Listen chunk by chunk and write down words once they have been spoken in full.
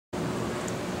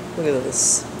Look at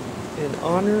this. In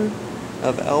honor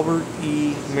of Albert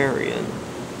E. Marien,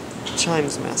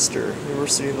 Chimes Master,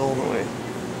 University of Illinois.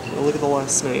 Now look at the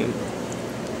last name.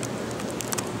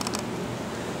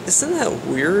 Isn't that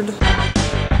weird?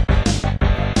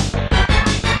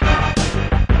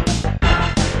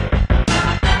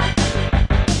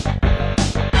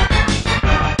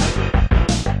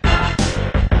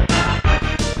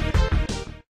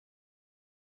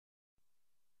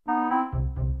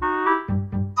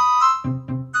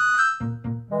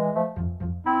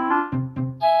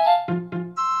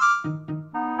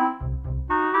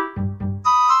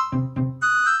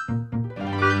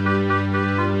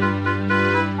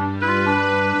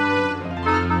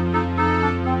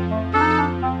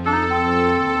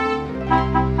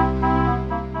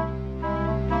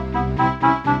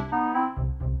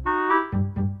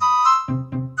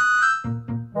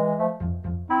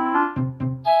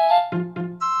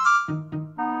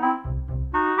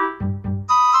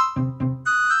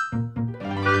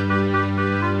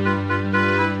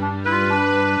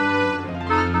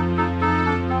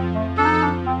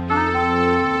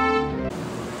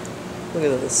 Look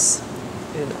at this.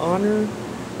 In honor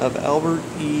of Albert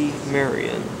E.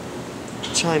 Marien,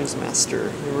 Chimes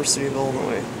Master, University of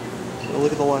Illinois. Now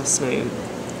look at the last name.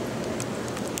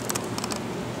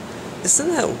 Isn't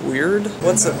that weird?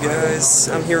 What's up, guys?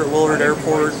 I'm here at Willard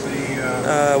Airport,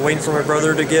 waiting for my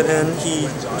brother to get in.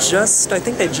 I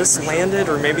think they just landed,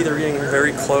 or maybe they're getting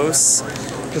very close,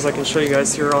 because I can show you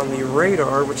guys here on the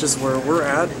radar, which is where we're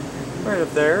at, right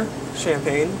up there,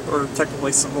 Champaign, or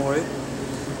technically Savoy.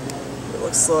 It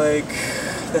looks like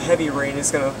the heavy rain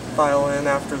is going to file in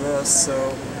after this,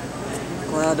 so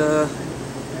glad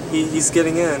he's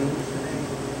getting in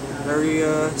very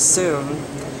soon.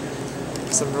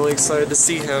 So I'm really excited to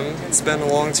see him. It's been a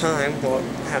long time. Well,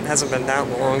 it hasn't been that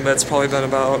long, but it's probably been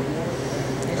about,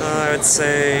 I'd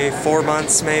say 4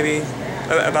 months maybe.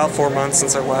 About 4 months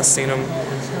since I've last seen him.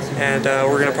 And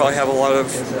we're going to probably have a lot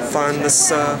of fun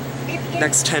this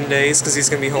next 10 days, because he's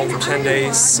going to be home for 10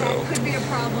 days. So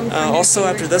also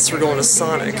after this we're going to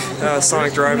Sonic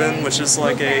Drive-In, which is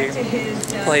like a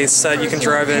place that you can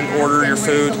drive in, order your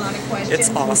food. It's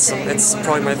awesome. It's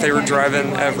probably my favorite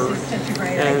drive-in ever.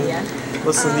 And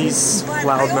listen to these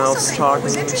loudmouths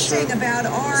talking and shit.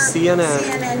 CNN.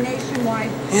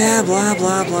 Yeah, blah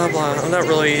blah blah blah. I'm not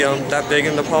really that big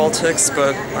into politics,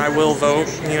 but I will vote,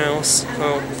 you know,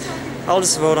 so I'll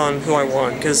just vote on who I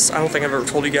want, because I don't think I've ever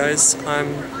told you guys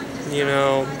I'm, you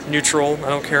know, neutral. I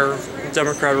don't care,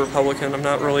 Democrat or Republican. I'm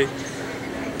not really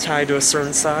tied to a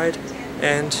certain side.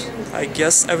 And I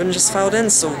guess Evan just filed in,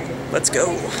 so let's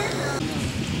go.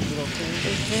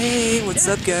 Hey, what's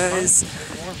up, guys?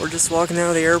 We're just walking out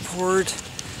of the airport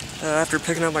after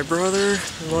picking up my brother.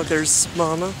 And look, there's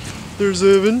Mama. There's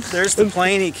Evan. There's the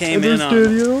plane he came in on.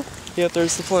 Studio. Yep,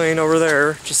 there's the plane over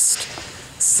there, just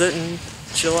sitting,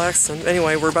 chillaxing.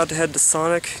 Anyway, we're about to head to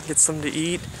Sonic, get something to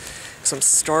eat, because I'm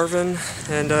starving.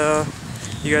 And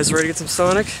you guys ready to get some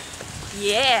Sonic?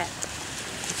 Yeah.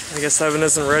 I guess Evan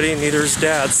isn't ready, neither is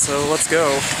Dad, so let's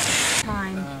go.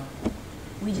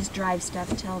 We just drive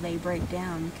stuff till they break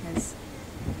down, because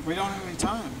we don't have any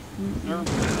time.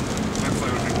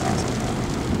 Mm-hmm.